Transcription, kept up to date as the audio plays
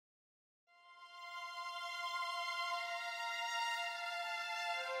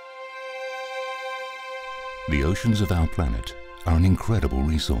The oceans of our planet are an incredible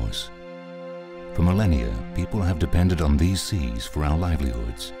resource. For millennia, people have depended on these seas for our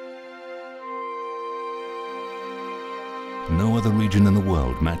livelihoods. No other region in the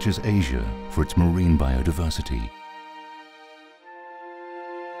world matches Asia for its marine biodiversity.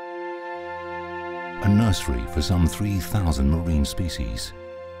 A nursery for some 3,000 marine species.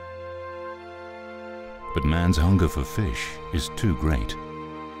 But man's hunger for fish is too great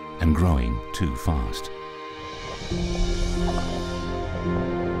and growing too fast.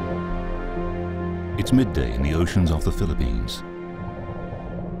 It's midday in the oceans off the Philippines.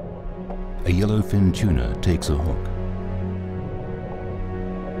 A yellowfin tuna takes a hook.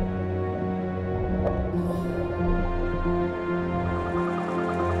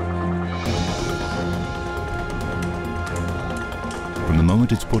 From the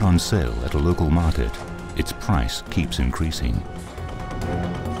moment it's put on sale at a local market, its price keeps increasing.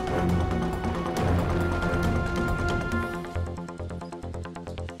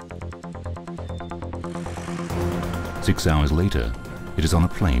 Six hours later, it is on a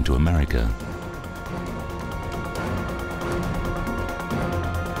plane to America.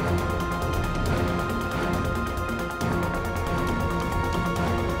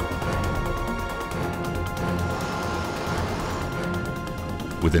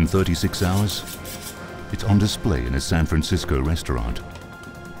 Within 36 hours, it's on display in a San Francisco restaurant.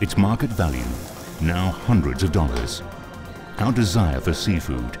 Its market value, now hundreds of dollars. Our desire for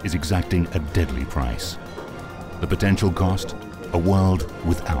seafood is exacting a deadly price. The potential cost, a world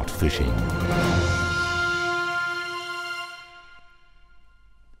without fishing.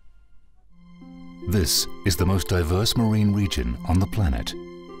 This is the most diverse marine region on the planet,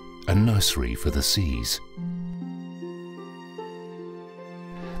 a nursery for the seas.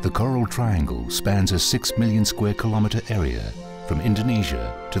 The Coral Triangle spans a 6 million square kilometer area from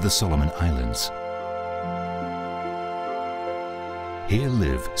Indonesia to the Solomon Islands. Here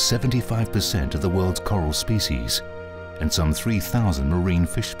live 75% of the world's coral species and some 3,000 marine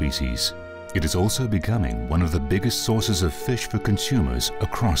fish species. It is also becoming one of the biggest sources of fish for consumers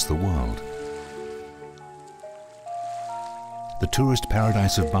across the world. The tourist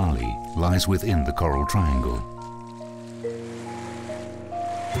paradise of Bali lies within the Coral Triangle.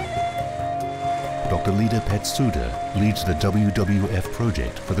 Dr. Lida Petsuda leads the WWF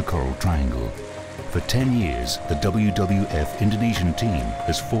project for the Coral Triangle. For 10 years, the WWF Indonesian team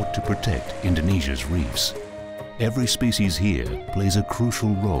has fought to protect Indonesia's reefs. Every species here plays a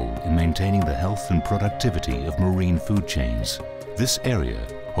crucial role in maintaining the health and productivity of marine food chains. This area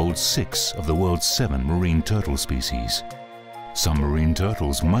holds 6 of the world's 7 marine turtle species. Some marine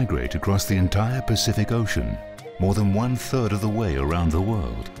turtles migrate across the entire Pacific Ocean, more than 1/3 of the way around the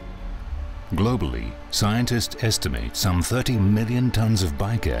world. Globally, scientists estimate some 30 million tons of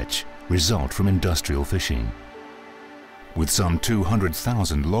bycatch result from industrial fishing. With some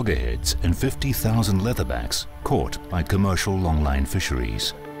 200,000 loggerheads and 50,000 leatherbacks caught by commercial longline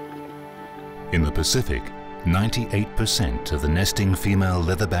fisheries. In the Pacific, 98% of the nesting female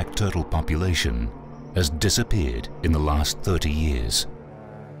leatherback turtle population has disappeared in the last 30 years.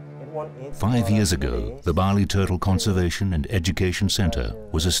 5 years ago, the Bali Turtle Conservation and Education Center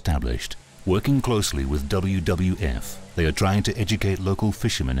was established. Working closely with WWF, they are trying to educate local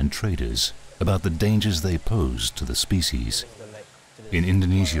fishermen and traders about the dangers they pose to the species. In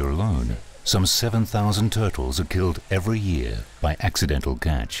Indonesia alone, some 7,000 turtles are killed every year by accidental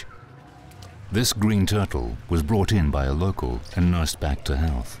catch. This green turtle was brought in by a local and nursed back to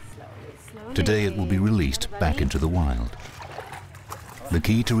health. Today it will be released back into the wild. The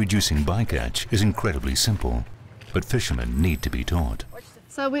key to reducing bycatch is incredibly simple, but fishermen need to be taught.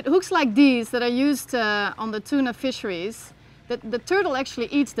 So with hooks like these that are used on the tuna fisheries, the turtle actually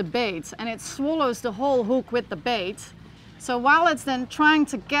eats the bait and it swallows the whole hook with the bait. So while it's then trying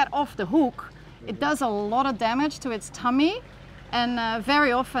to get off the hook, it does a lot of damage to its tummy, and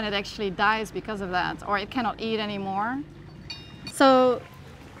very often it actually dies because of that, or it cannot eat anymore. So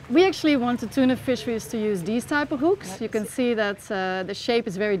we actually want the tuna fisheries to use these type of hooks. You can see that the shape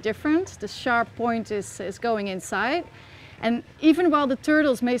is very different. The sharp point is going inside. And even while the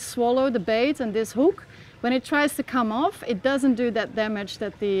turtles may swallow the bait and this hook, when it tries to come off, it doesn't do that damage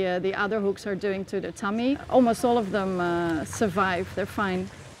that the other hooks are doing to the tummy. Almost all of them survive, they're fine.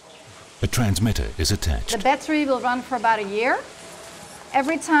 A transmitter is attached. The battery will run for about a year.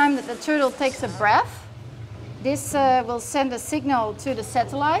 Every time that the turtle takes a breath, this will send a signal to the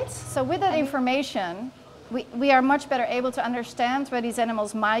satellites. So with that information, we are much better able to understand where these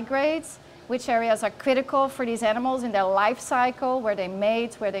animals migrate, which areas are critical for these animals in their life cycle, where they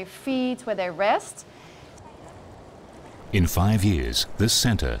mate, where they feed, where they rest. In 5 years, this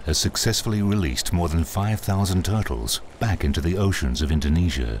center has successfully released more than 5,000 turtles back into the oceans of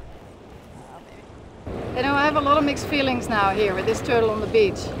Indonesia. You know, I have a lot of mixed feelings now here with this turtle on the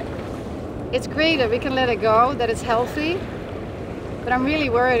beach. It's great that we can let it go, that it's healthy, but I'm really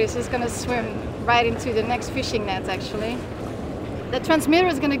worried it's just going to swim right into the next fishing net, actually. The transmitter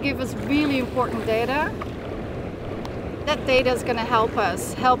is going to give us really important data. That data is going to help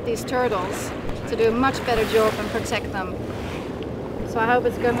us, help these turtles to do a much better job and protect them. So I hope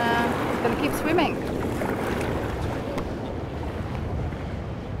it's gonna keep swimming.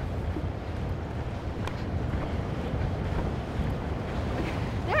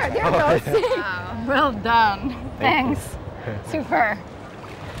 There it goes. Wow. Well done. Thanks. Super.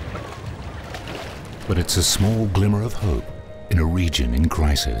 But it's a small glimmer of hope in a region in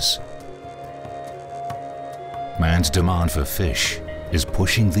crisis. Man's demand for fish is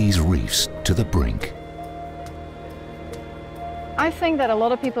pushing these reefs to the brink. I think that a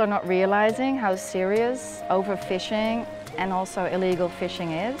lot of people are not realizing how serious overfishing and also illegal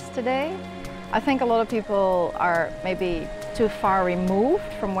fishing is today. I think a lot of people are maybe too far removed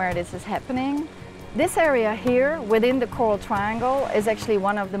from where this is happening. This area here within the Coral Triangle is actually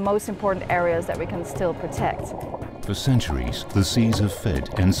one of the most important areas that we can still protect. For centuries, the seas have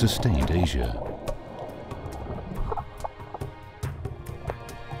fed and sustained Asia.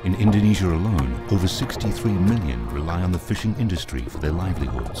 In Indonesia alone, over 63 million rely on the fishing industry for their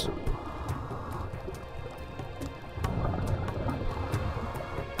livelihoods.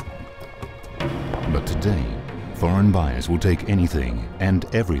 But today, foreign buyers will take anything and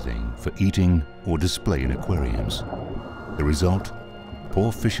everything for eating or display in aquariums. The result?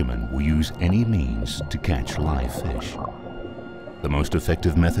 Poor fishermen will use any means to catch live fish. The most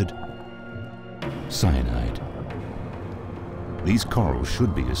effective method? Cyanide. These corals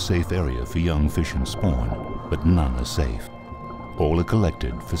should be a safe area for young fish and spawn, but none are safe. All are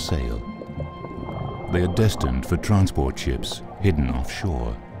collected for sale. They are destined for transport ships hidden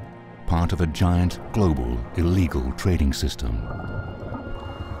offshore, part of a giant global illegal trading system.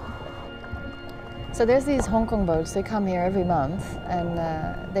 So there's these Hong Kong boats, they come here every month and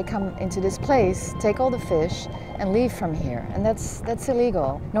they come into this place, take all the fish and leave from here. And that's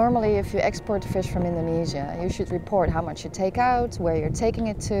illegal. Normally if you export fish from Indonesia, you should report how much you take out, where you're taking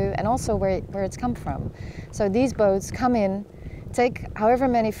it to, and also where it's come from. So these boats come in, take however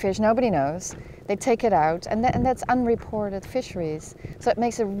many fish, nobody knows, they take it out, and that's unreported fisheries. So it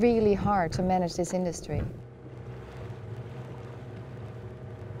makes it really hard to manage this industry.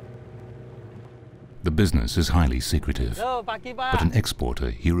 The business is highly secretive, but an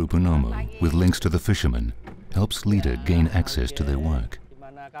exporter, Hiru Punomo, with links to the fishermen, helps Lida gain access to their work.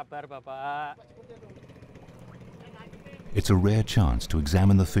 It's a rare chance to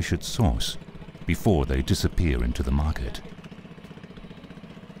examine the fish at source before they disappear into the market.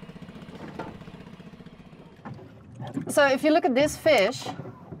 So if you look at this fish,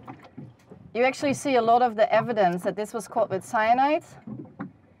 you actually see a lot of the evidence that this was caught with cyanide.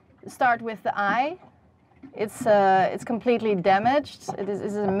 Start with the eye. It's completely damaged. It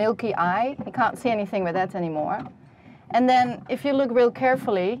is a milky eye. You can't see anything with that anymore. And then if you look real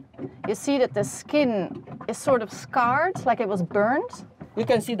carefully, you see that the skin is sort of scarred, like it was burned. You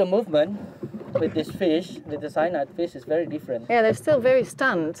can see the movement with this fish, with the cyanide fish, is very different. Yeah, they're still very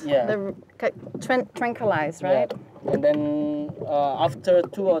stunned. Yeah. They're tranquilized, right? Yeah. And then after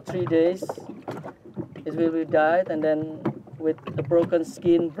 2 or 3 days, it will be died, and then with the broken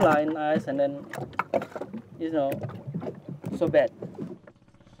skin, blind eyes, and then, you know, so bad.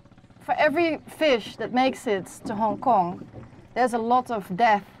 For every fish that makes it to Hong Kong, there's a lot of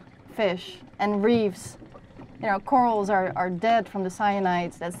dead fish and reefs. You know, corals are dead from the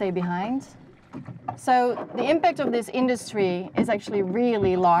cyanides that stay behind. So the impact of this industry is actually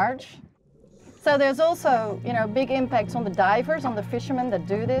really large. So there's also, you know, big impacts on the divers, on the fishermen that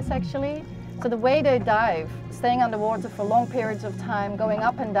do this actually. So the way they dive, staying underwater for long periods of time, going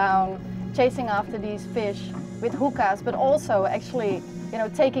up and down, chasing after these fish with hookahs, but also actually, you know,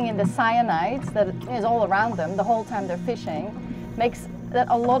 taking in the cyanides that is all around them the whole time they're fishing, makes that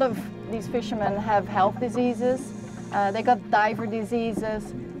a lot of these fishermen have health diseases. They got diver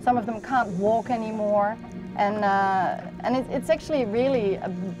diseases. Some of them can't walk anymore, and it's actually really a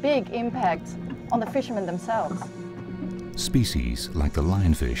big impact on the fishermen themselves. Species like the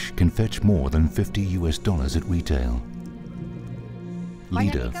lionfish can fetch more than $50 at retail.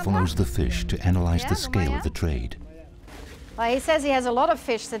 Lida follows the fish to analyze the scale of the trade. Well, he says he has a lot of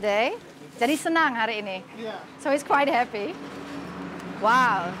fish today. Jadi senang hari ini. Yeah. So he's quite happy.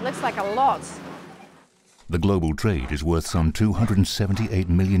 Wow, looks like a lot. The global trade is worth some $278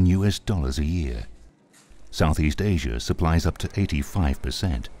 million a year. Southeast Asia supplies up to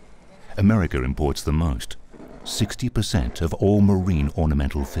 85%. America imports the most, 60% of all marine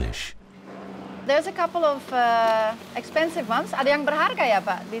ornamental fish. There's a couple of expensive ones. Ada yang berharga ya,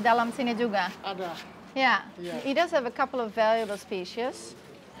 Pak, di dalam sini juga? Ada. Yeah. He does have a couple of valuable species.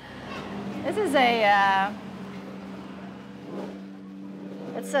 This is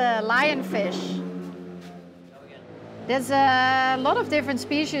it's a lionfish. There's a lot of different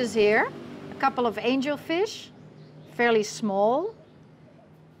species here. A couple of angelfish, fairly small.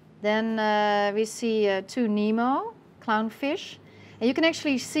 Then we see two Nemo clownfish. And you can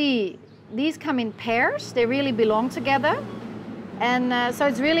actually see these come in pairs. They really belong together. And so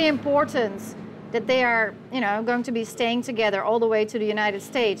it's really important that they are, going to be staying together all the way to the United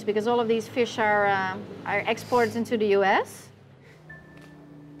States, because all of these fish are exported into the US.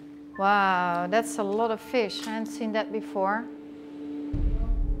 Wow, that's a lot of fish. I haven't seen that before.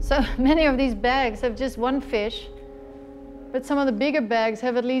 So many of these bags have just one fish, but some of the bigger bags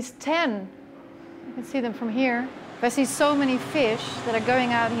have at least 10. You can see them from here. I see so many fish that are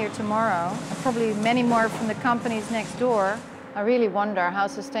going out here tomorrow, and probably many more from the companies next door. I really wonder how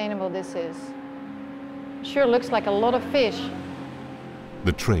sustainable this is. Sure looks like a lot of fish.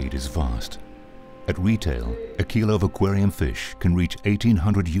 The trade is vast. At retail, a kilo of aquarium fish can reach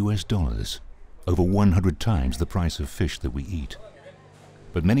 $1,800 US, over 100 times the price of fish that we eat.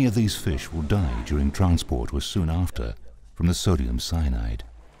 But many of these fish will die during transport or soon after from the sodium cyanide.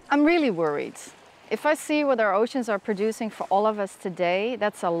 I'm really worried. If I see what our oceans are producing for all of us today,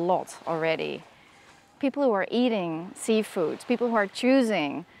 that's a lot already. People who are eating seafood, people who are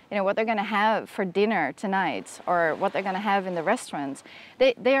choosing what they're going to have for dinner tonight or what they're going to have in the restaurants,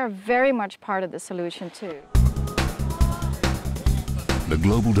 they are very much part of the solution too. The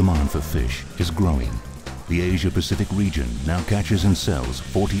global demand for fish is growing. The Asia-Pacific region now catches and sells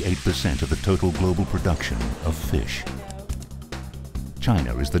 48% of the total global production of fish.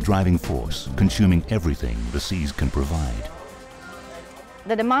 China is the driving force, consuming everything the seas can provide.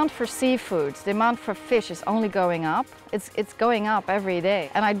 The demand for seafood, the demand for fish is only going up. It's going up every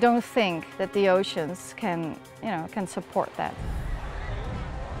day. And I don't think that the oceans can support that.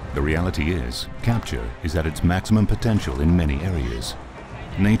 The reality is, capture is at its maximum potential in many areas.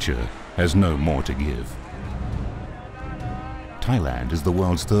 Nature has no more to give. Thailand is the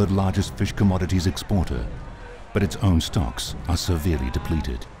world's third largest fish commodities exporter, but its own stocks are severely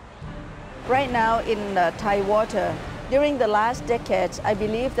depleted. Right now in Thai water, during the last decades, I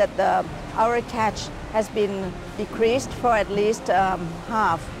believe that our catch has been decreased for at least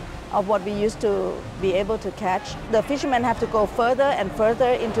half of what we used to be able to catch. The fishermen have to go further and further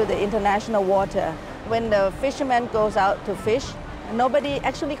into the international water. When the fisherman goes out to fish, nobody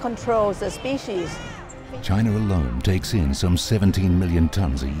actually controls the species. China alone takes in some 17 million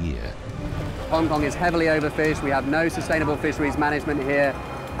tons a year. Hong Kong is heavily overfished. We have no sustainable fisheries management here.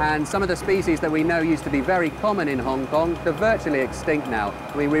 And some of the species that we know used to be very common in Hong Kong, they're virtually extinct now.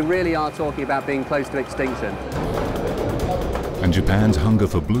 We really are talking about being close to extinction. And Japan's hunger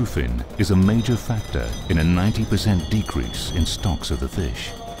for bluefin is a major factor in a 90% decrease in stocks of the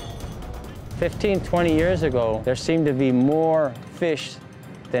fish. 15, 20 years ago, there seemed to be more fish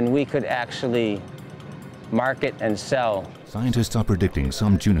than we could actually market and sell. Scientists are predicting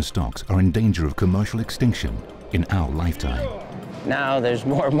some tuna stocks are in danger of commercial extinction in our lifetime. Now there's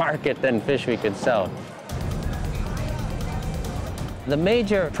more market than fish we could sell. The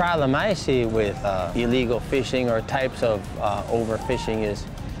major problem I see with illegal fishing or types of overfishing is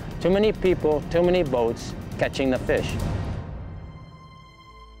too many people, too many boats catching the fish.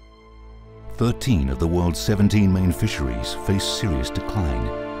 13 of the world's 17 main fisheries face serious decline.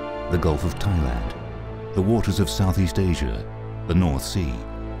 The Gulf of Thailand, the waters of Southeast Asia, the North Sea,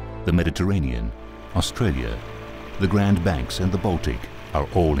 the Mediterranean, Australia, the Grand Banks and the Baltic are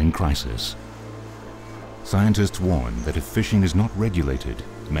all in crisis. Scientists warn that if fishing is not regulated,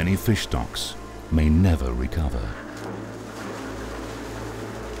 many fish stocks may never recover.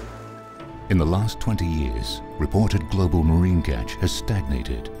 In the last 20 years, reported global marine catch has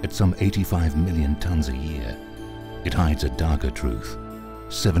stagnated at some 85 million tons a year. It hides a darker truth.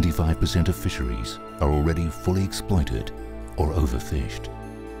 75% of fisheries are already fully exploited or overfished.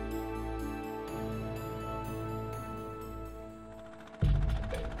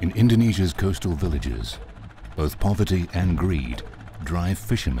 In Indonesia's coastal villages, both poverty and greed drive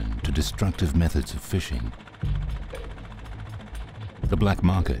fishermen to destructive methods of fishing. The black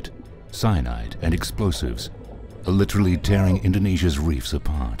market, cyanide and explosives are literally tearing Indonesia's reefs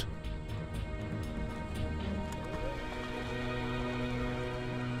apart.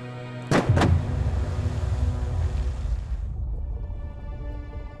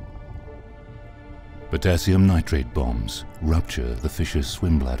 Potassium nitrate bombs rupture the fish's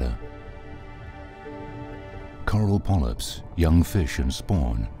swim bladder. Coral polyps, young fish and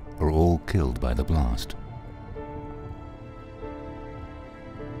spawn are all killed by the blast.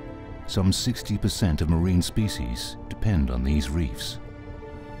 Some 60% of marine species depend on these reefs.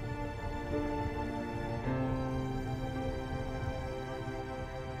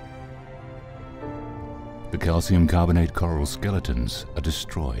 The calcium carbonate coral skeletons are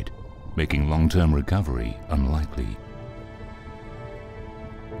destroyed, making long-term recovery unlikely.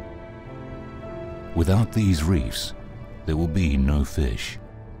 Without these reefs, there will be no fish.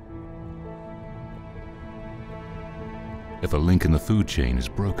 If a link in the food chain is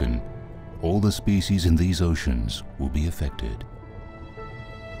broken, all the species in these oceans will be affected.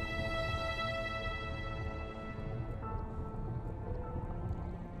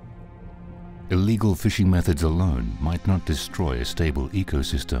 Illegal fishing methods alone might not destroy a stable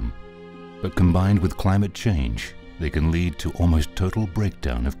ecosystem, but combined with climate change, they can lead to almost total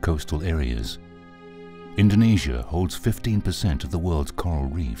breakdown of coastal areas. Indonesia holds 15% of the world's coral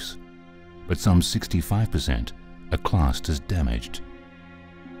reefs, but some 65% are classed as damaged.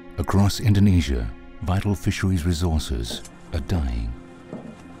 Across Indonesia, vital fisheries resources are dying.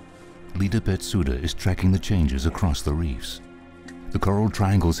 Leader Petsuda is tracking the changes across the reefs. The coral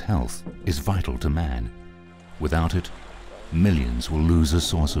triangle's health is vital to man. Without it, millions will lose a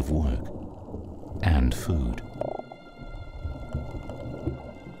source of work and food.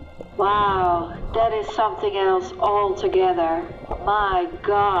 Wow, that is something else altogether. My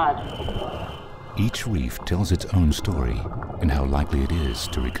God. Each reef tells its own story and how likely it is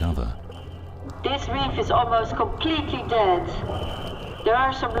to recover. This reef is almost completely dead. There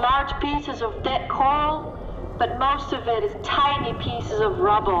are some large pieces of dead coral, but most of it is tiny pieces of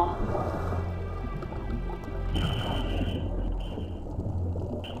rubble.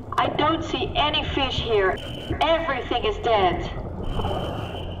 I don't see any fish here. Everything is dead.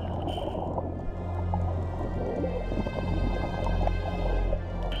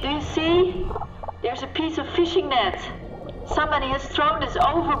 Do you see? There's a piece of fishing net. Somebody has thrown this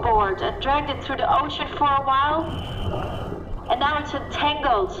overboard and dragged it through the ocean for a while. And now it's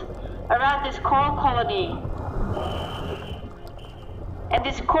entangled around this coral colony. And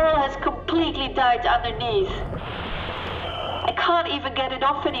this coral has completely died underneath. I can't even get it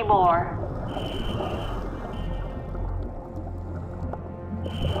off anymore.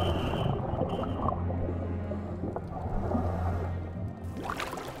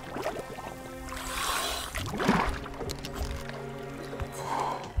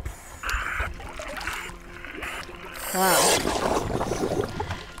 Wow.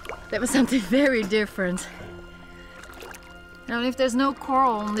 That was something very different. Now, if there's no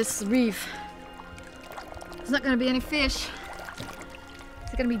coral on this reef, there's not going to be any fish.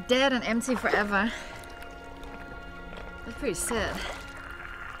 It's going to be dead and empty forever. That's pretty sad.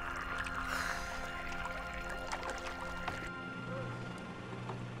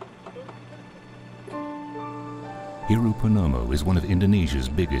 Hiru Purnomo is one of Indonesia's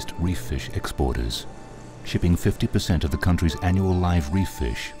biggest reef fish exporters, shipping 50% of the country's annual live reef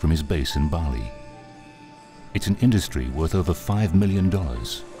fish from his base in Bali. It's an industry worth over $5 million,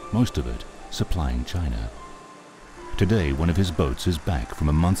 most of it supplying China. Today, one of his boats is back from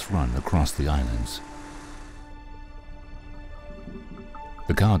a month's run across the islands.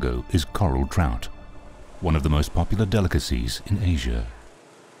 The cargo is coral trout, one of the most popular delicacies in Asia.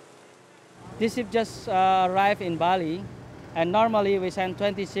 This ship just arrived in Bali, and normally we send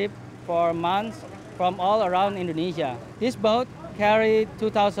 20 ships for months from all around Indonesia. This boat carried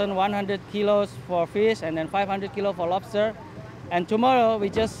 2,100 kilos for fish and then 500 kilos for lobster. And tomorrow we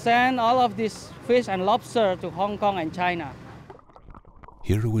just send all of this fish and lobster to Hong Kong and China.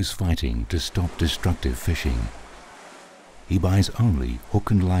 Hiru is fighting to stop destructive fishing. He buys only hook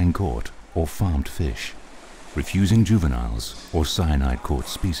and line caught or farmed fish, refusing juveniles or cyanide-caught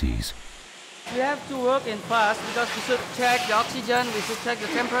species. We have to work in fast because we should check the oxygen, we should check the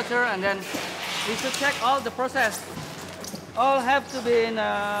temperature, and then we should check all the process. All have to be in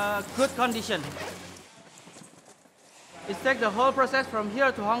good condition. It takes the whole process from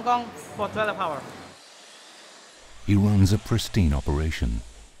here to Hong Kong for 12 hours. He runs a pristine operation,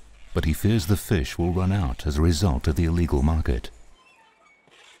 but he fears the fish will run out as a result of the illegal market.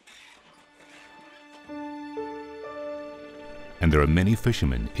 And there are many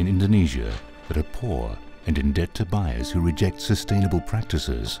fishermen in Indonesia that are poor and in debt to buyers who reject sustainable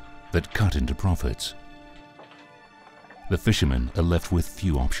practices that cut into profits. The fishermen are left with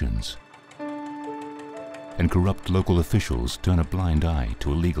few options, and corrupt local officials turn a blind eye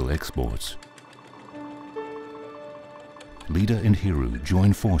to illegal exports. Lida and Hiru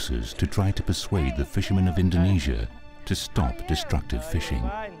join forces to try to persuade the fishermen of Indonesia to stop destructive fishing.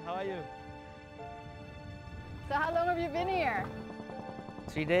 Fine. How are you? So how long have you been here?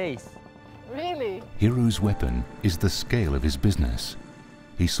 3 days. Really? Hiru's weapon is the scale of his business.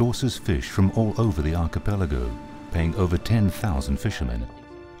 He sources fish from all over the archipelago, paying over 10,000 fishermen.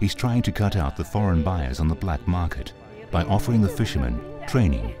 He's trying to cut out the foreign buyers on the black market by offering the fishermen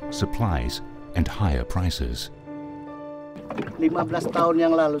training, supplies, and higher prices. 15 tahun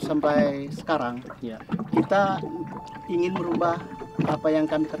yang lalu sampai sekarang, kita ingin merubah apa yang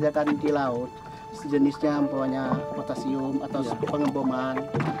kami kerjakan di laut, sejenisnya umpamanya potasium atau pengeboman.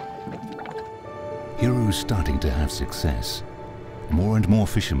 Hiru's starting to have success. More and more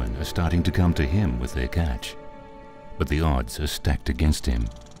fishermen are starting to come to him with their catch. But the odds are stacked against him.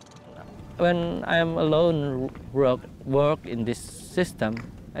 When I am alone work in this system,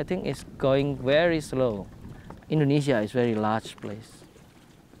 I think it's going very slow. Indonesia is a very large place.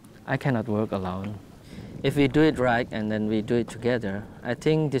 I cannot work alone. If we do it right and then we do it together, I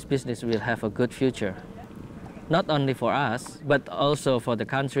think this business will have a good future. Not only for us, but also for the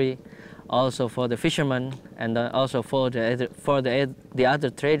country, also for the fishermen, and also for the other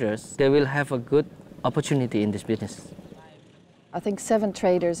traders. They will have a good opportunity in this business. I think 7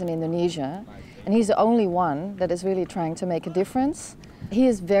 traders in Indonesia, and he's the only one that is really trying to make a difference. He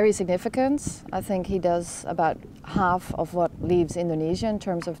is very significant. I think he does about half of what leaves Indonesia in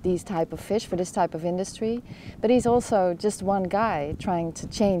terms of these type of fish for this type of industry. But he's also just one guy trying to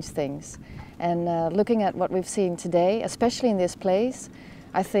change things. And looking at what we've seen today, especially in this place,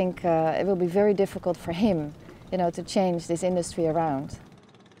 I think it will be very difficult for him, to change this industry around.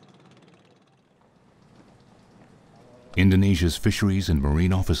 Indonesia's fisheries and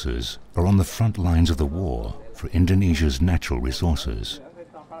marine officers are on the front lines of the war for Indonesia's natural resources.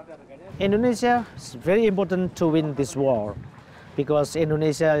 Indonesia is very important to win this war because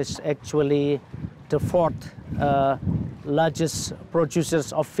Indonesia is actually the 4th largest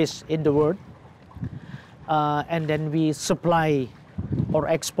producers of fish in the world. And then we supply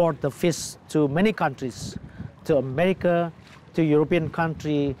or export the fish to many countries, to America, to European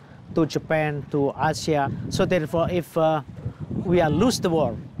country, to Japan, to Asia. So therefore, if we lose the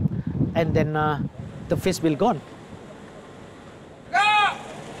war, and then the fish will gone.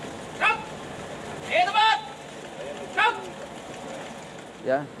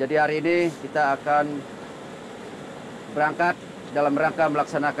 Ya, jadi hari ini kita akan berangkat dalam rangka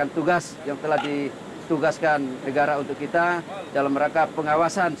melaksanakan tugas yang telah ditugaskan negara untuk kita dalam rangka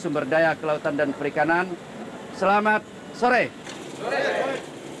pengawasan sumber daya kelautan dan perikanan. Selamat sore.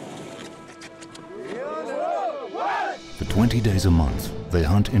 For 20 days a month, they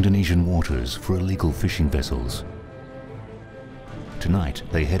hunt Indonesian waters for illegal fishing vessels. Tonight,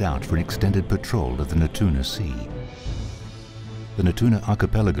 they head out for an extended patrol of the Natuna Sea. The Natuna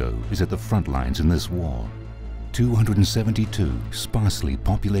Archipelago is at the front lines in this war. 272 sparsely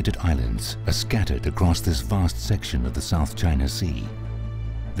populated islands are scattered across this vast section of the South China Sea.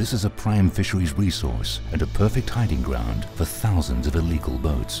 This is a prime fisheries resource and a perfect hiding ground for thousands of illegal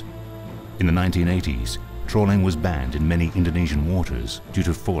boats. In the 1980s, trawling was banned in many Indonesian waters due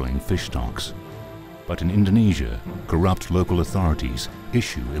to falling fish stocks. But in Indonesia, corrupt local authorities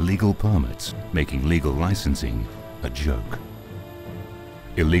issue illegal permits, making legal licensing a joke.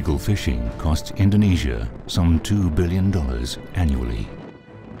 Illegal fishing costs Indonesia some $2 billion annually.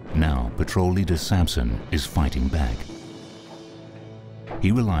 Now, patrol leader Samson is fighting back.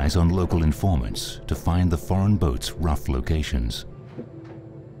 He relies on local informants to find the foreign boats' rough locations.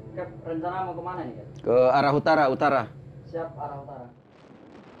 Rencana mau kemana nih? Ke arah utara. Siap, arah utara.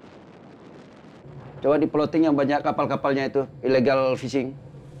 Coba di plotting yang banyak kapal-kapalnya itu, illegal fishing.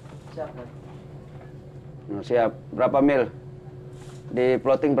 Siap, Pak. Nah, siap. Berapa mil? Di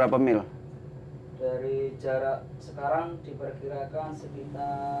plotting berapa mil? Dari jarak sekarang diperkirakan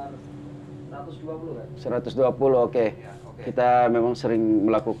sekitar 120, kan? 120, oke. Kita memang sering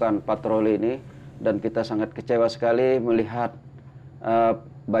melakukan patroli ini dan kita sangat kecewa sekali melihat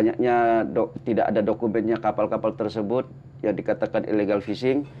banyaknya tidak ada dokumennya kapal-kapal tersebut yang dikatakan illegal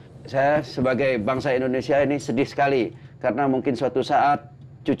fishing. Saya sebagai bangsa Indonesia ini sedih sekali karena mungkin suatu saat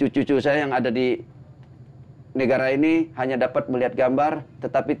cucu-cucu saya yang ada di negara ini hanya dapat melihat gambar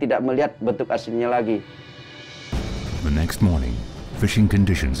tetapi tidak melihat bentuk aslinya lagi. The next morning, fishing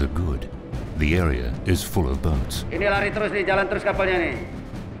conditions are good. The area is full of boats. Ini lari terus nih, jalan terus kapalnya nih.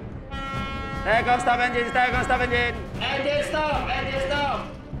 Stay on, stop engine, stay on, stop engine. Engine stop, engine stop.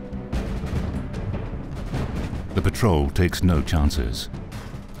 The patrol takes no chances.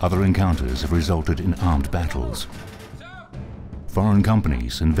 Other encounters have resulted in armed battles. Foreign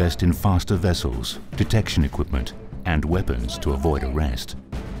companies invest in faster vessels, detection equipment, and weapons to avoid arrest.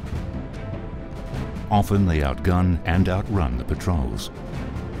 Often they outgun and outrun the patrols.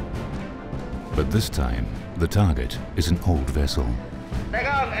 But this time, the target is an old vessel.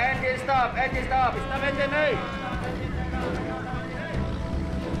 Engine stop, engine stop, stop engine.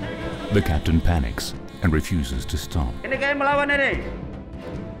 The captain panics and refuses to stop. Ini kayak melawan ini.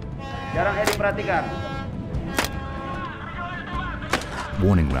 Jarang Eddie perhatikan.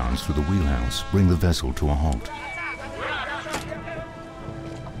 Warning rounds through the wheelhouse bring the vessel to a halt.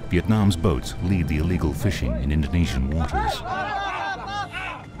 Vietnam's boats lead the illegal fishing in Indonesian waters.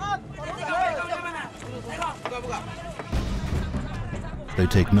 They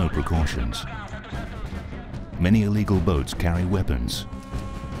take no precautions. Many illegal boats carry weapons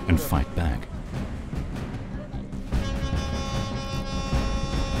and fight back.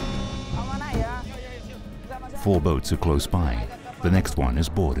 Four boats are close by. The next one is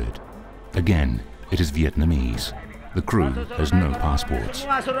boarded. Again, it is Vietnamese. The crew has no passports.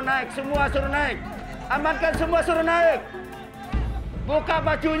 Semua suruh naik, semua suruh naik. Amankan semua suruh naik. Buka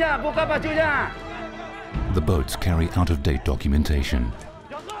bajunya, buka bajunya. The boats carry out-of-date documentation.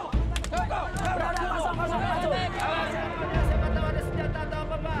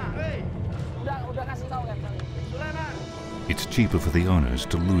 It's cheaper for the owners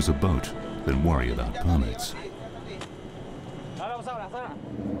to lose a boat than worry about permits.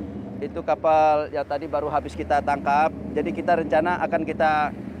 Itu kapal ya tadi baru habis kita tangkap. Jadi kita rencana akan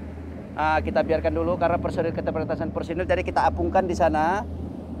kita biarkan dulu karena personil keterbatasan personil. Jadi kita apungkan di sana.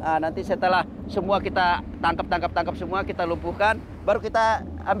 Nanti setelah semua kita tangkap semua, kita lumpuhkan, baru kita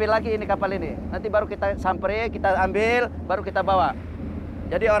ambil lagi ini kapal ini. Nanti baru kita samperi, kita ambil, baru kita bawa.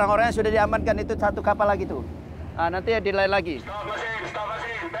 Jadi orang-orangnya sudah diamankan, itu satu kapal lagi tuh. Nanti di lain lagi.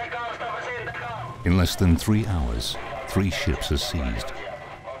 In less than 3 hours, 3 ships are seized.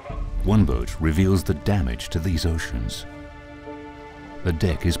 One boat reveals the damage to these oceans. The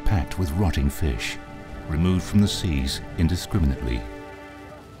deck is packed with rotting fish, removed from the seas indiscriminately.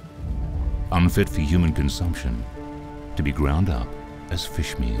 Unfit for human consumption, to be ground up as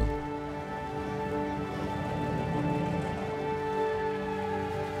fish meal.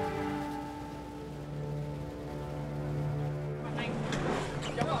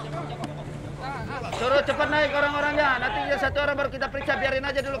 Suruh cepat naik orang-orangnya, nanti satu orang baru kita periksa, biarin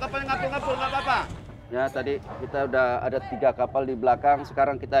aja dulu kapalnya ngapung-ngapung, nggak apa-apa. Ya tadi kita udah ada 3 kapal di belakang,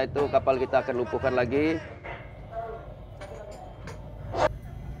 sekarang kapal kita akan lumpuhkan lagi.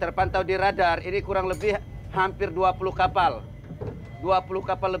 Terpantau di radar, ini kurang lebih hampir 20 kapal. 20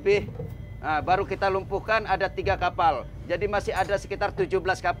 kapal lebih, baru kita lumpuhkan ada 3 kapal. Jadi masih ada sekitar 17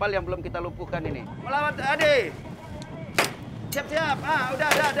 kapal yang belum kita lumpuhkan ini. Melawan Adi. Siap-siap,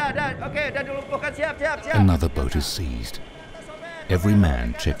 udah. Oke, udah dilumpuhkan, siap. Another boat is seized. Every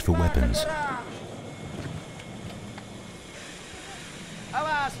man checked for weapons.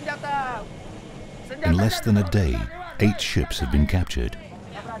 Awas, senjata. In less than a day, 8 ships have been captured.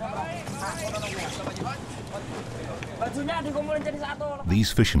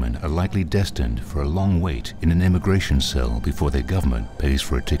 These fishermen are likely destined for a long wait in an immigration cell before their government pays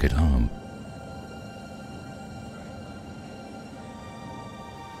for a ticket home.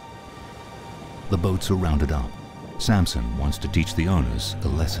 The boats are rounded up. Samson wants to teach the owners a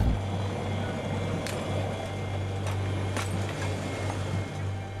lesson.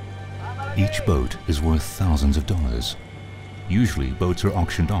 Each boat is worth thousands of dollars. Usually, boats are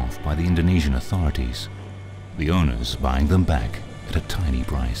auctioned off by the Indonesian authorities, the owners buying them back at a tiny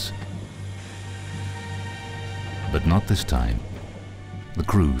price. But not this time. The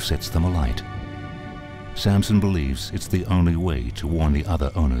crew sets them alight. Samson believes it's the only way to warn the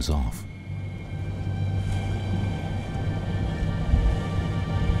other owners off.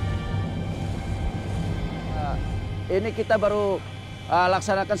 Ini kita baru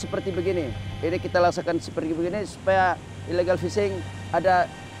laksanakan seperti begini. Ini kita laksanakan seperti begini supaya illegal fishing ada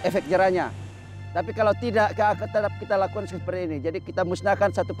efek jerahnya. Tapi kalau tidak, tetap kita lakukan seperti ini. Jadi kita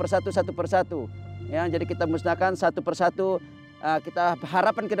musnahkan satu persatu. Ya, jadi kita musnahkan satu persatu. Kita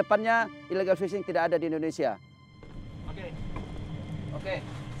harapan ke depannya illegal fishing tidak ada di Indonesia. Oke.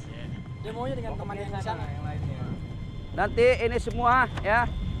 Demonya dengan teman yang sana yang lainnya. Nanti ini semua ya.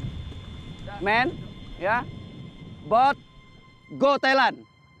 Men, ya. Bot, go Thailand,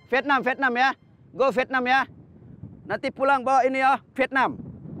 Vietnam ya, go Vietnam ya. Nanti pulang bawa ini ya, Vietnam,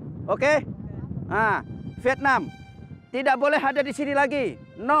 oke? Vietnam, tidak boleh ada di sini lagi,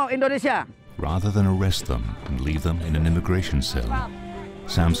 no Indonesia. Rather than arrest them and leave them in an immigration cell,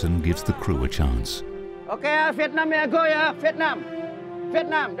 Samson gives the crew a chance. Oke, Vietnam ya, go ya, Vietnam,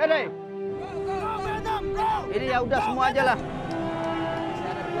 dadah. Ini ya udah semua aja lah.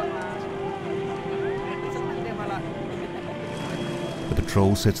 Ini malah the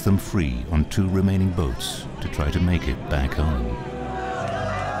patrol sets them free on 2 remaining boats to try to make it back home.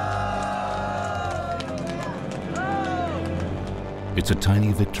 It's a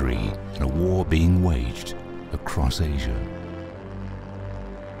tiny victory in a war being waged across Asia.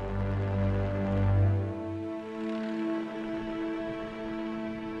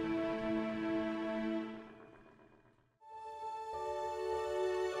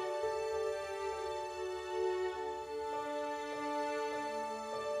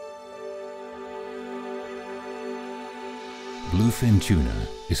 Bluefin tuna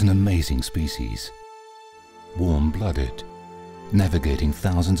is an amazing species. Warm-blooded, navigating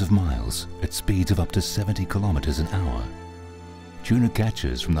thousands of miles at speeds of up to 70 kilometers an hour. Tuna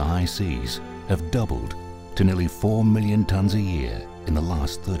catches from the high seas have doubled to nearly 4 million tons a year in the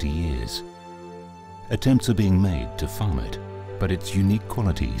last 30 years. Attempts are being made to farm it, but its unique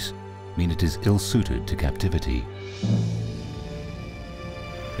qualities mean it is ill-suited to captivity.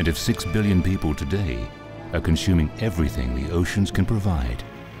 And if 6 billion people today are consuming everything the oceans can provide,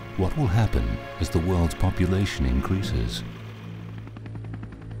 what will happen as the world's population increases?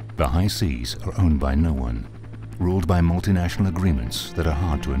 The high seas are owned by no one, ruled by multinational agreements that are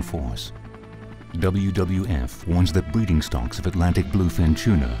hard to enforce. WWF warns that breeding stocks of Atlantic bluefin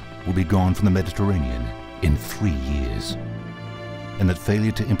tuna will be gone from the Mediterranean in 3 years, and that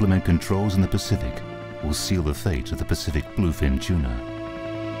failure to implement controls in the Pacific will seal the fate of the Pacific bluefin tuna.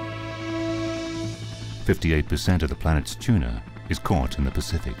 58% of the planet's tuna is caught in the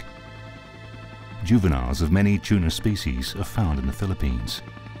Pacific. Juveniles of many tuna species are found in the Philippines,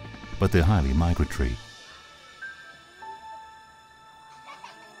 but they're highly migratory.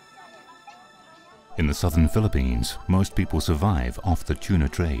 In the southern Philippines, most people survive off the tuna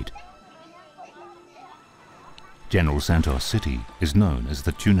trade. General Santos City is known as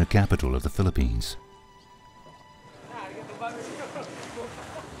the tuna capital of the Philippines.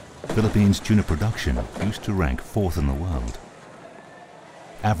 Philippines tuna production used to rank 4th in the world,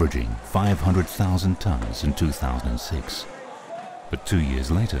 averaging 500,000 tons in 2006. But 2 years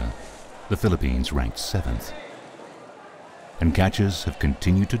later, the Philippines ranked 7th. And catches have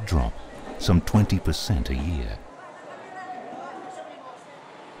continued to drop some 20% a year.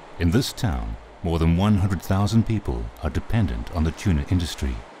 In this town, more than 100,000 people are dependent on the tuna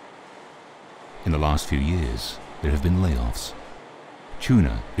industry. In the last few years, there have been layoffs.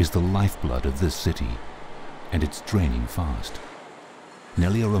 Tuna is the lifeblood of this city, and it's draining fast.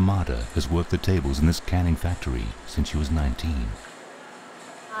 Nelia Ramada has worked the tables in this canning factory since she was 19.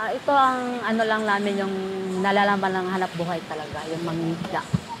 Ito ang ano lang namin, yung nalalaman ng hanap buhay talaga, yung mangingisda,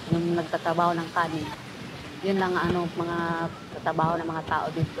 yung nagtatrabaho ng kanin. Yun lang ano, mga tatrabaho ng mga tao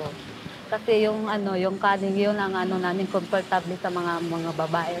dito. Kasi yung ano, yung kanin, yun ang ano namin comfortable sa mga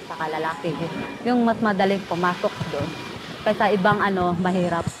babae at lalaki. Yung mas madaling pumasok doon. Kaysa ibang ano,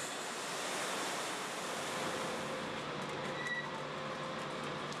 mahirap.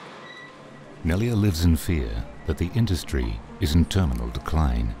 Nelia lives in fear that the industry is in terminal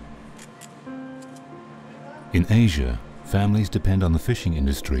decline. In Asia, families depend on the fishing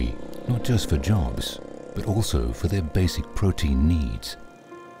industry not just for jobs, but also for their basic protein needs.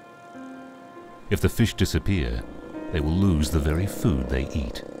 If the fish disappear, they will lose the very food they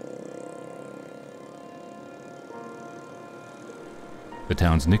eat. The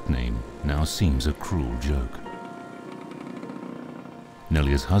town's nickname now seems a cruel joke.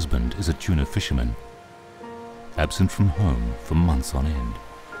 Nelia's husband is a tuna fisherman, absent from home for months on end.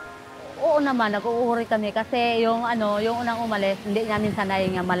 Oo naman, nag-uuri kami kasi yung ano, yung unang umalis, hindi namin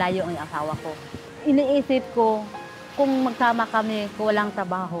sanay nga malayo ang asawa ko. Iniisip ko, kung magsama kami, kung walang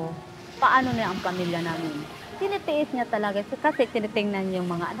trabaho, paano na ang pamilya namin? Tinitiis niya talaga kasi tinitingnan niya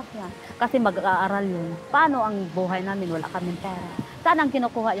yung mga anak niya. Kasi mag-aaral yun. Paano ang buhay namin? Wala kaming pera. Saan ang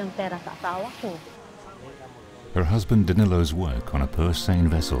kinukuha yung pera sa asawa ko? Her husband Danilo's work on a purse-seine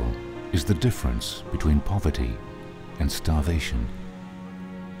vessel is the difference between poverty and starvation.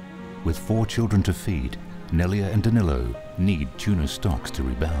 With 4 children to feed, Nelia and Danilo need tuna stocks to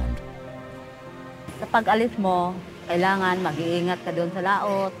rebound. Sa pag-alis mo, kailangan mag-iingat ka doon sa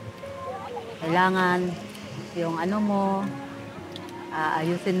laot. Kailangan yung ano mo,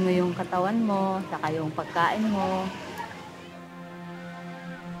 ayusin mo yung katawan mo, saka yung pagkain mo.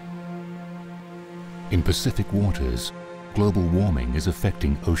 In Pacific waters, global warming is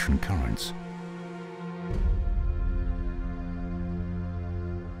affecting ocean currents.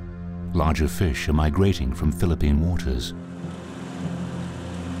 Larger fish are migrating from Philippine waters.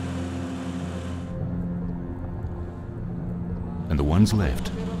 And the ones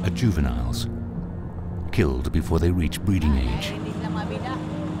left are juveniles, killed before they reach breeding age.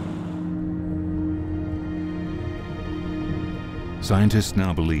 Scientists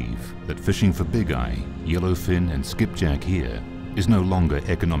now believe that fishing for big-eye, yellowfin and skipjack here is no longer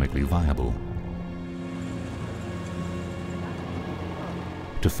economically viable.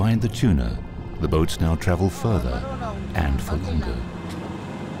 To find the tuna, the boats now travel further and for longer.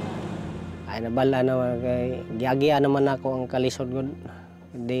 Ay nabala naman kay giagian naman ako ang kalisod gud.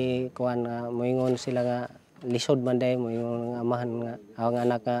 Di kuan moingon sila nga lisod man day moingon nga amahan nga ang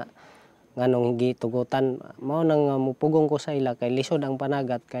anak nga nganong gitugutan mao nang mupugong ko sa ila kay lisod ang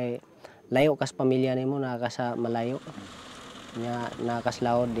panagat kay layo kas pamilya nimo na ka sa malayo. Nya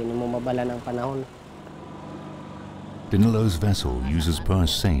nakaslaod di nimo mabalan ang panahon. Danilo's vessel uses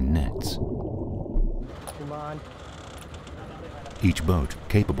purse seine nets. Each boat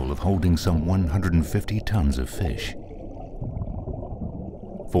capable of holding some 150 tons of fish.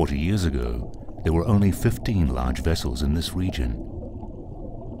 40 years ago, there were only 15 large vessels in this region.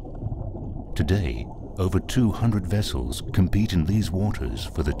 Today, over 200 vessels compete in these waters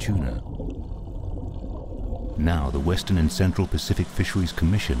for the tuna. Now, the Western and Central Pacific Fisheries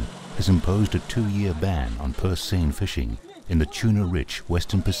Commission has imposed a 2-year ban on purse seine fishing in the tuna-rich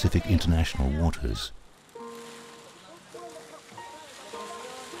Western Pacific international waters.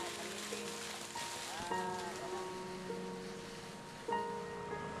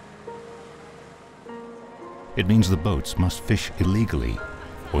 It means the boats must fish illegally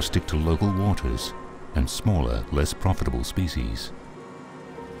or stick to local waters and smaller, less profitable species.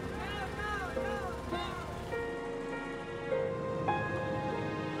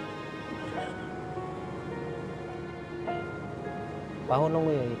 Pahunong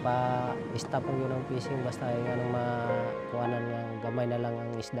mo yun, ipa-stop mo yun ang fishing basta yung anong makuhanan nga gamay na lang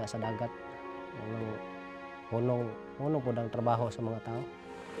ang isda sa dagat. Hunong po ang trabaho sa mga tao.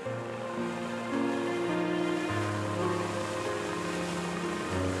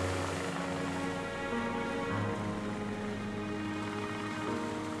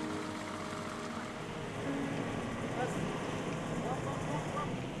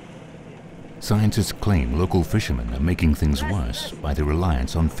 Scientists claim local fishermen are making things worse by their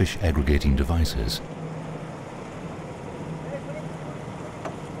reliance on fish aggregating devices.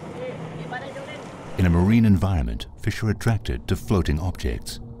 In a marine environment, fish are attracted to floating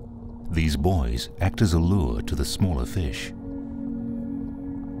objects. These buoys act as a lure to the smaller fish.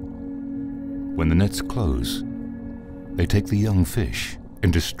 When the nets close, they take the young fish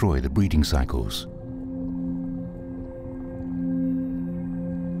and destroy the breeding cycles.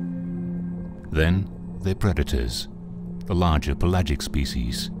 Then, their predators, the larger pelagic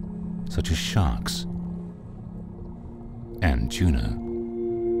species, such as sharks and tuna.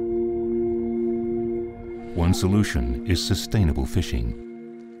 One solution is sustainable fishing,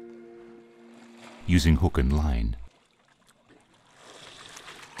 using hook and line.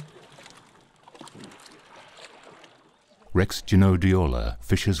 Rex Ginodiola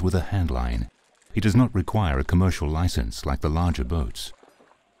fishes with a handline. He does not require a commercial license like the larger boats,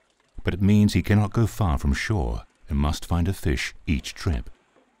 but it means he cannot go far from shore and must find a fish each trip.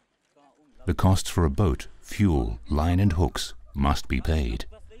 The costs for a boat, fuel, line and hooks must be paid,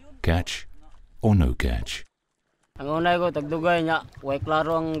 catch or no catch. Ang unay ko tagdugay nya, way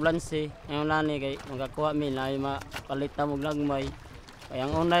klaro ang blanse. Ang nani kay magakuha mi na mapalit ta og lagmay. Kay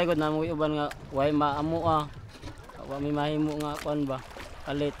ang unay ko na mo uban nga way maamua. Wa mi mahimo nga kuan ba.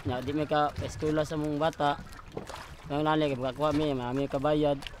 Palit nya di mi ka eskwela sa mong bata. Ang nani kay magakuha mi mami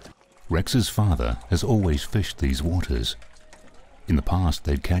kabayad. Rex's father has always fished these waters. In the past,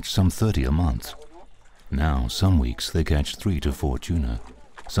 they'd catch some 30 a month. Now, some weeks they catch 3 to 4 tuna.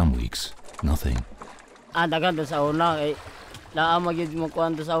 Some weeks, nothing. Dagan to sa una kay naa magyud mo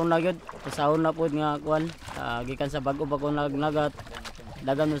kuan to sa una gyud. Sa una pud nga kuan gikan sa bag-o pa ko nagnagat.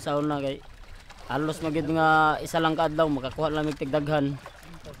 Dagan to sa una kay halos magyud nga isa lang ka adlaw makakuha lang mig tigdaghan.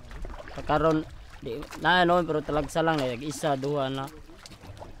 Karon di na no pero talagsa lang kay isa duha na.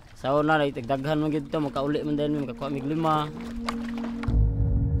 Sa una ray tigdaghan mo gyud to makauli man din makakuha mig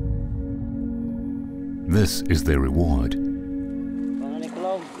 5. This is their reward.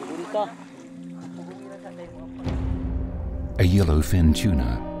 A yellowfin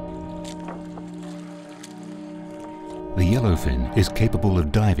tuna. The yellowfin is capable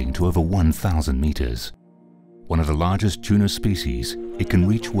of diving to over 1,000 meters. One of the largest tuna species, it can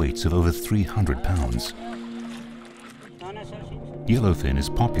reach weights of over 300 pounds. Yellowfin is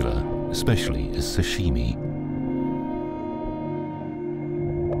popular, especially as sashimi.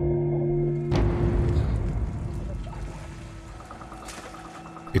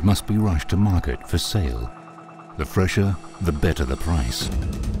 It must be rushed to market for sale. The fresher, the better the price.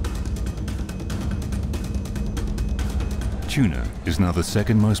 Tuna is now the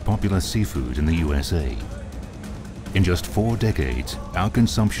second most popular seafood in the USA. In just 4 decades, our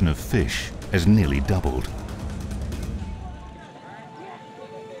consumption of fish has nearly doubled.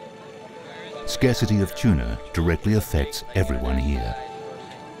 Scarcity of tuna directly affects everyone here.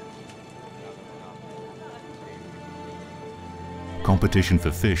 Competition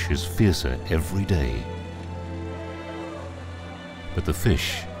for fish is fiercer every day. But the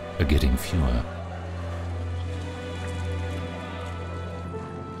fish are getting fewer.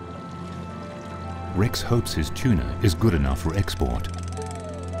 Rex hopes his tuna is good enough for export.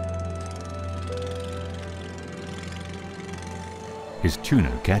 His tuna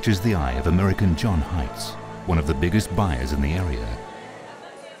catches the eye of American John Heights, one of the biggest buyers in the area.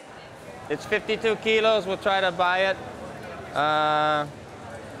 It's 52 kilos, we'll try to buy it. I'll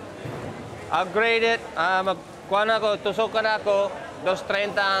grade it. Magkuhan ako, tusukan ako,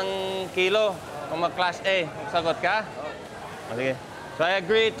 2.30 ang kilo. Kung mag-class A, sagot ka? Okay. So I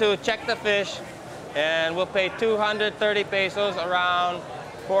agreed to check the fish, and we'll pay 230 pesos, around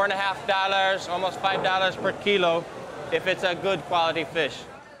 $4.50, almost $5 per kilo, if it's a good quality fish.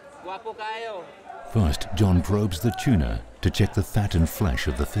 Guapo kayo. First, John probes the tuna to check the fat and flesh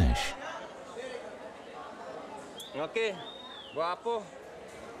of the fish. Okay, guapo.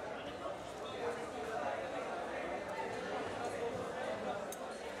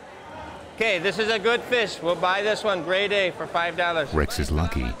 Okay, this is a good fish. We'll buy this one, grade A, for $5. Rex is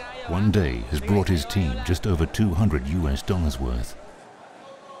lucky. One day has brought his team just over $200 US worth.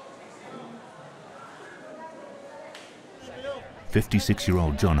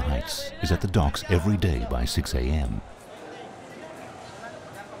 56-year-old John Heights is at the docks every day by 6 a.m.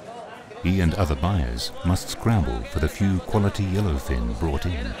 He and other buyers must scramble for the few quality yellowfin brought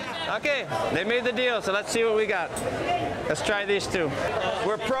in. Okay, they made the deal, so let's see what we got. Let's try these two.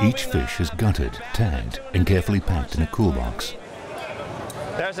 Each fish is gutted, tagged, and carefully packed in a cool box.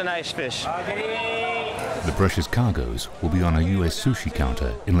 There's a nice fish. The precious cargoes will be on a US sushi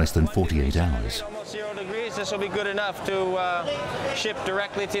counter in less than 48 hours. Almost 0 degrees. This will be good enough to ship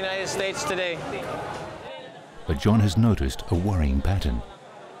directly to the United States today. But John has noticed a worrying pattern.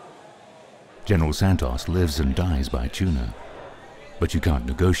 General Santos lives and dies by tuna. But you can't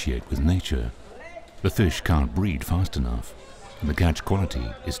negotiate with nature. The fish can't breed fast enough, and the catch quality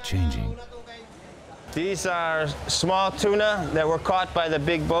is changing. These are small tuna that were caught by the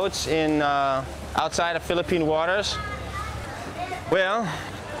big boats in outside of Philippine waters. Well,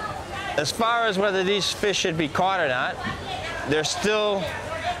 as far as whether these fish should be caught or not, they're still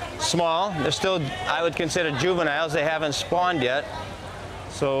small. They're still, I would consider, juveniles. They haven't spawned yet.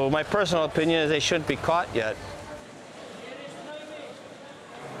 So my personal opinion is they shouldn't be caught yet.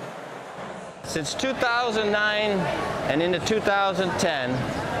 Since 2009 and into 2010,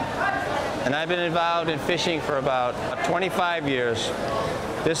 and I've been involved in fishing for about 25 years,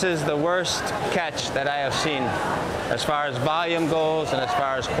 this is the worst catch that I have seen as far as volume goes and as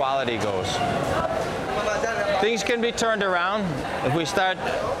far as quality goes. Things can be turned around if we start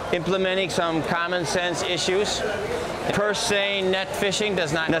implementing some common sense issues. Per se, net fishing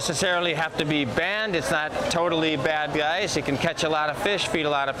does not necessarily have to be banned. It's not totally bad, guys. You can catch a lot of fish, feed a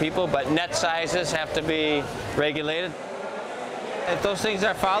lot of people, but net sizes have to be regulated. If those things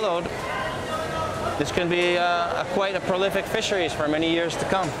are followed, this can be quite a prolific fisheries for many years to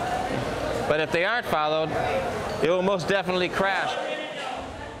come. But if they aren't followed, it will most definitely crash.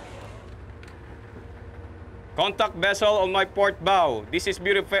 Contact vessel on my port bow. This is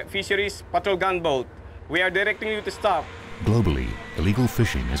Bureau of Fisheries patrol gunboat. We are directing you to stop. Globally, illegal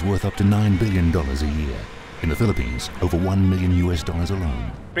fishing is worth up to $9 billion a year. In the Philippines, over $1 million US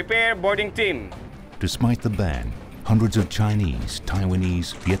alone. Prepare boarding team. To smite the ban, hundreds of Chinese,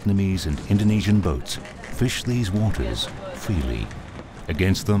 Taiwanese, Vietnamese, and Indonesian boats fish these waters freely.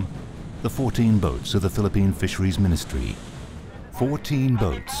 Against them, the 14 boats of the Philippine Fisheries Ministry. 14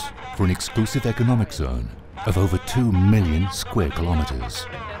 boats for an exclusive economic zone of over 2 million square kilometers.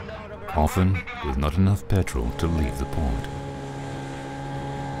 Often with not enough petrol to leave the port.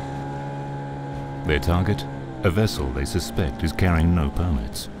 Their target? A vessel they suspect is carrying no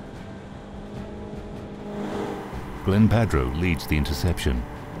permits. Glenn Padro leads the interception.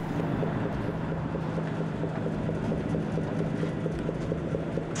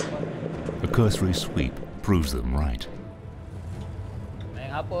 A cursory sweep proves them right.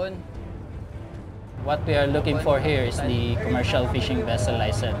 What we are looking for here is the commercial fishing vessel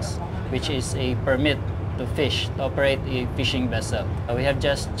license, which is a permit to fish, to operate a fishing vessel. We have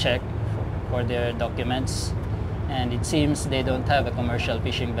just checked for their documents, and it seems they don't have a commercial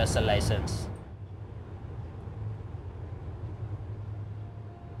fishing vessel license.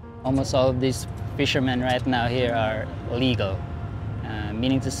 Almost all of these fishermen right now here are illegal,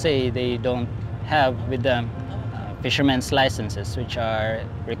 meaning to say they don't have with them fishermen's licenses, which are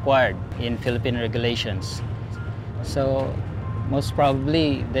required in Philippine regulations. So most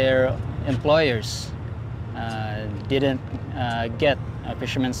probably their employers didn't get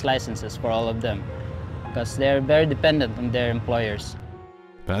fishermen's licenses for all of them, because they're very dependent on their employers.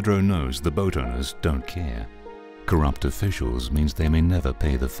 Pedro knows the boat owners don't care. Corrupt officials means they may never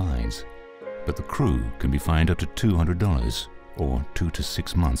pay the fines, but the crew can be fined up to $200 or 2 to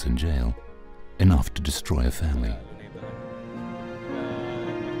 6 months in jail, enough to destroy a family.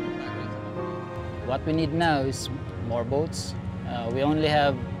 What we need now is more boats. We only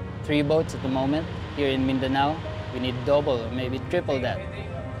have 3 boats at the moment here in Mindanao. We need double or maybe triple that.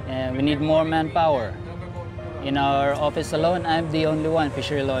 And we need more manpower. In our office alone, I'm the only one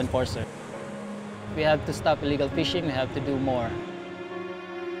fishery law enforcer. We have to stop illegal fishing, we have to do more.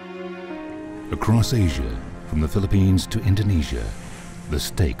 Across Asia, from the Philippines to Indonesia, the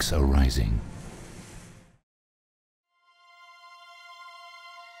stakes are rising.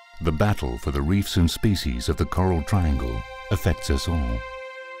 The battle for the reefs and species of the Coral Triangle affects us all.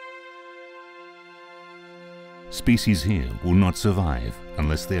 Species here will not survive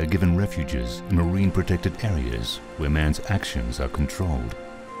unless they are given refuges in marine protected areas where man's actions are controlled.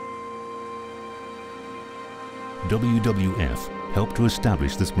 WWF helped to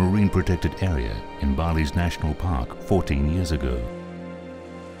establish this marine protected area in Bali's National Park 14 years ago.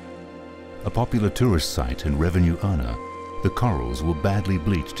 A popular tourist site and revenue earner, the corals were badly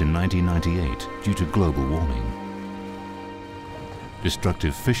bleached in 1998 due to global warming.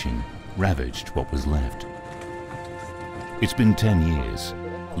 Destructive fishing ravaged what was left. It's been 10 years.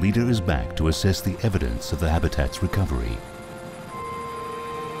 Leader is back to assess the evidence of the habitat's recovery.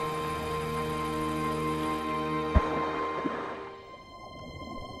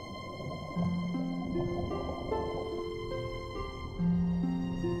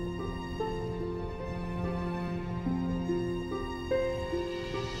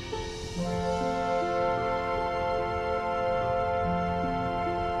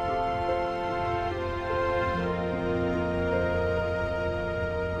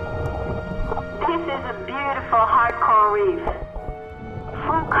 This is a beautiful hard coral reef.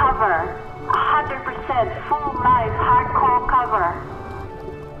 Full cover, 100% full live hard coral cover.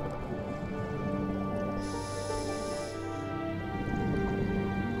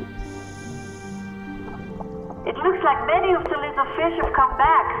 It looks like many of the little fish have come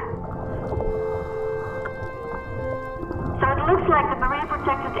back. So it looks like the marine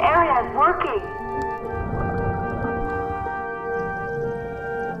protected area is working.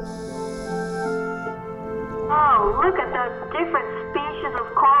 Oh, look at those different species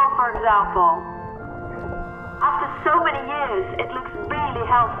of coral, for example. After so many years, it looks really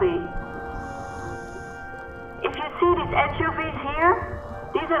healthy. If you see these anchovies here,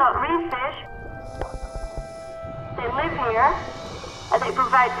 these are not reef fish. They live here, and they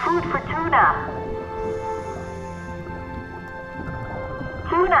provide food for tuna.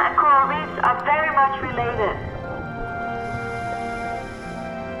 Tuna and coral reefs are very much related.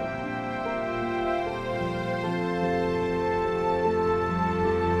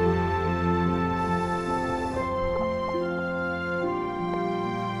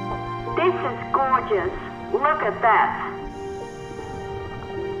 This is gorgeous. Look at that.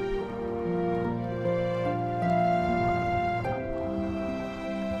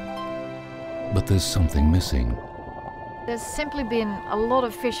 But there's something missing. There's simply been a lot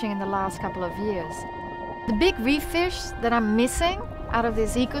of fishing in the last couple of years. The big reef fish that are missing out of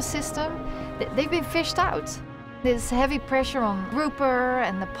this ecosystem, they've been fished out. There's heavy pressure on grouper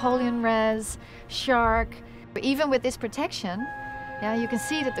and Napoleon res, shark. Even with this protection, you can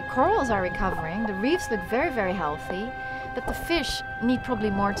see that the corals are recovering, the reefs look very, very healthy, but the fish need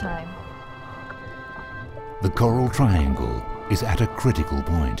probably more time. The Coral Triangle is at a critical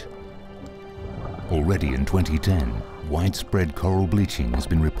point. Already in 2010, widespread coral bleaching has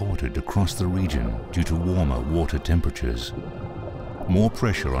been reported across the region due to warmer water temperatures. More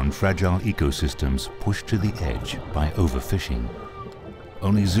pressure on fragile ecosystems pushed to the edge by overfishing.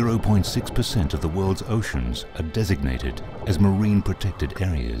 Only 0.6% of the world's oceans are designated as marine protected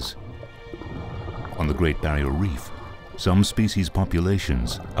areas. On the Great Barrier Reef, some species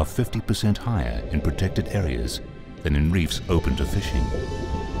populations are 50% higher in protected areas than in reefs open to fishing.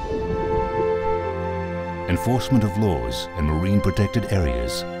 Enforcement of laws in marine protected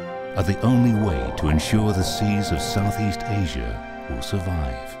areas are the only way to ensure the seas of Southeast Asia will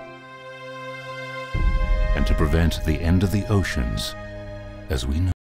survive, and to prevent the end of the oceans as we know.